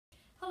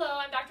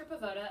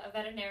Pavoda, a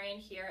veterinarian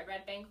here at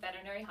Red Bank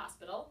Veterinary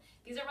Hospital.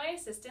 These are my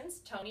assistants,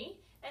 Tony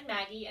and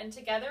Maggie, and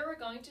together we're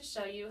going to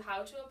show you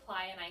how to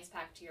apply an ice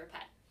pack to your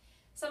pet.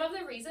 Some of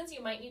the reasons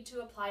you might need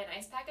to apply an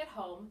ice pack at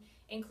home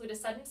include a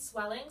sudden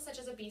swelling, such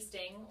as a bee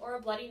sting or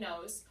a bloody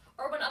nose,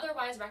 or when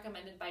otherwise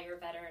recommended by your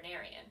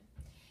veterinarian.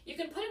 You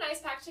can put an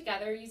ice pack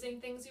together using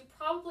things you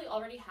probably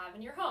already have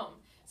in your home,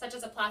 such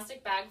as a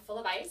plastic bag full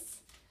of ice,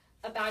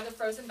 a bag of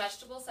frozen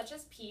vegetables such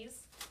as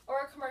peas,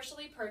 or a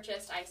commercially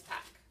purchased ice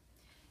pack.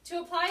 To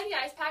apply the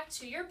ice pack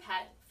to your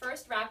pet,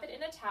 first wrap it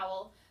in a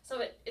towel so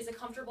it is a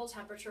comfortable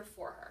temperature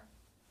for her.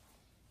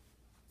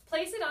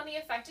 Place it on the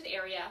affected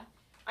area,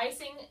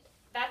 icing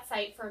that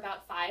site for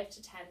about 5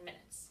 to 10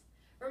 minutes.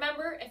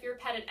 Remember, if your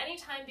pet at any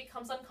time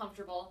becomes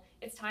uncomfortable,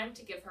 it's time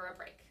to give her a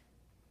break.